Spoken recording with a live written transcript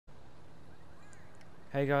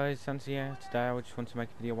Hey guys, Santi here. Today I just want to make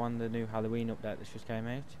a video on the new Halloween update that's just came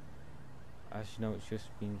out. As you know, it's just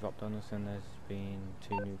been dropped on us and there's been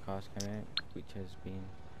 2 new cars came out, which is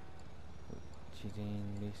in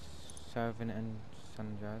this Southern and San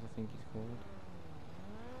Andreas, I think it's called.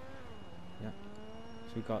 Yeah.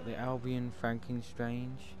 So we've got the Albion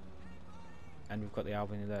FrankinStrange and we've got the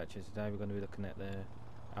Albion Lurcher. Today we're going to be looking at the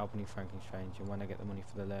Albion FrankinStrange, and when I get the money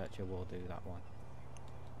for the Lurcher we'll do that one.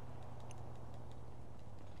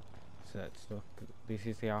 So let's look. This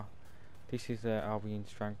is the Albion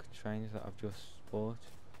FrankinStrange that I've just bought,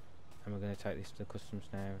 and we're going to take this to customs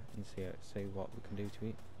now and see what we can do to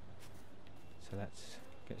it. So let's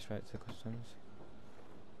get straight to the customs.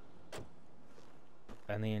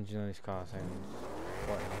 And the engine on this car sounds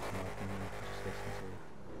quite nice in my opinion. Just listen to it.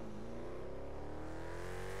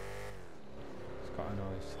 It's got a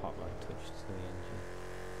nice hot rod touch to the engine,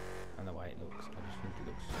 and the way it looks. I just think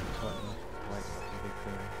it looks quite nice. The way it's got the big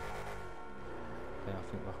wheel. I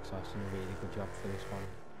think Rockstar's done a really good job for this one.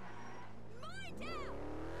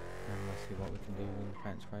 And let's see what we can do in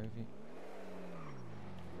Pants Pro with it.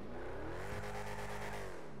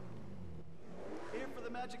 Here for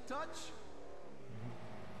the magic touch?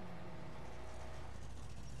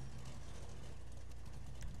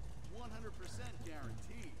 100%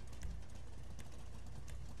 guaranteed.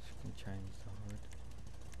 So we can change the hood.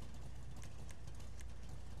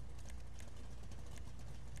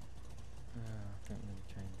 I think I'm going to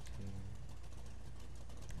change to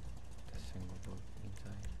the single book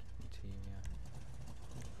intake interior.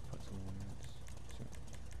 Put some ornaments. So,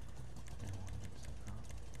 no ornaments I've got.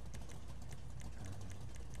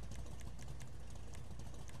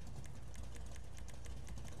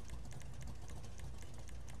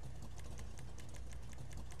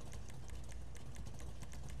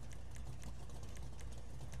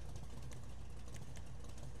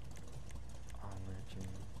 I'm going to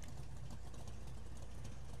change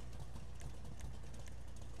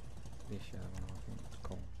this yellow one. I think it's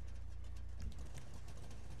cool.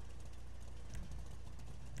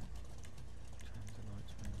 Change the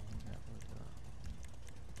lights maybe. Yeah, we'll do that.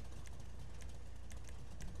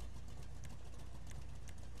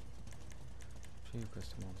 Few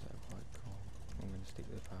custom ones that are quite cool. I'm going to stick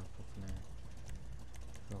with the purple for now.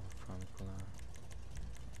 Go with primary colour.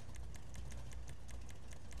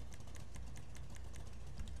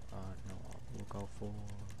 No, we'll go for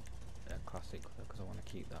a classic colour because I want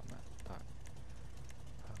to keep that purple.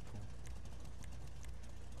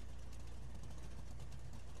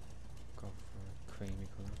 Go for a creamy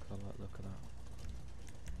colour because I like the look of that.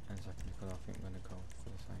 And secondary colour, I think I'm going to go for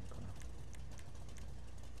the same colour.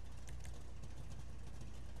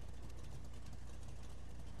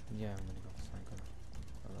 Yeah, I'm going to go for the same colour.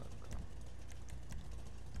 I like the colour.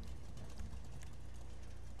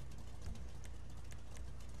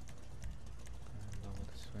 Lower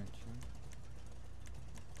the suspension.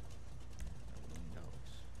 Windows.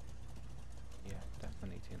 Yeah,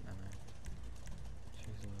 definitely tint them out.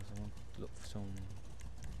 Choose those. I want to look for some,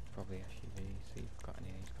 probably SUV, see if I've got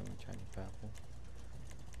any of these coming shiny purple.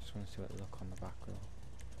 Just want to see what they look on the back wheel,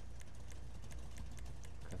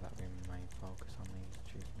 because that'll be my main focus on these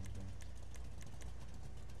choosing these ones.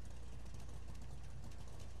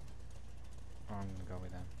 I'm going to go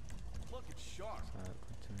with them. Look, it's sharp. So that look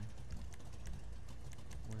good to me.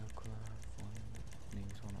 Wheel colour,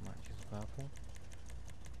 needs one that matches the purple.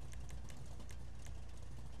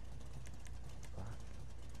 Black.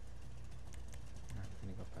 No, we've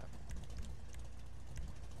only got purple.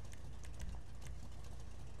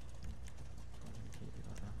 I'm going to keep it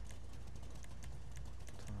like that.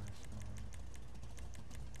 Tyre small.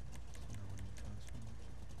 No one in tyre small.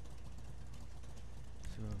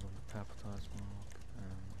 So we've got the purple tyre small.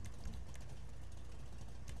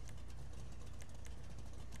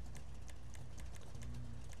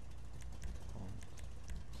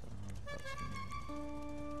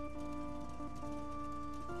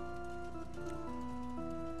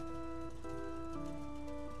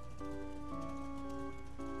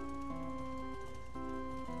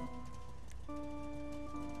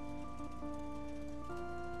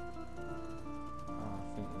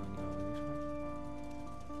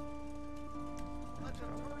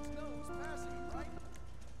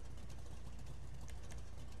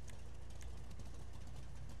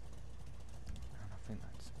 I think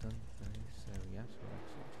that's done for this, so yes, we'll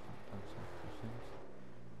exit those questions.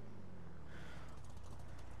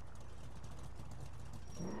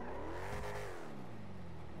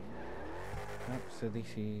 Yep, so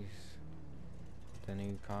this is the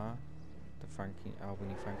new car, the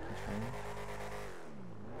Albany FrankinStrange.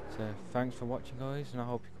 So thanks for watching guys, and I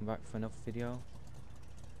hope you come back for another video.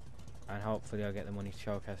 and hopefully I'll get the money to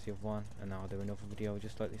showcase the other one, and I'll do another video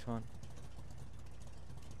just like this one.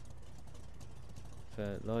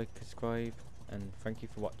 So like, subscribe, and thank you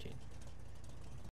for watching.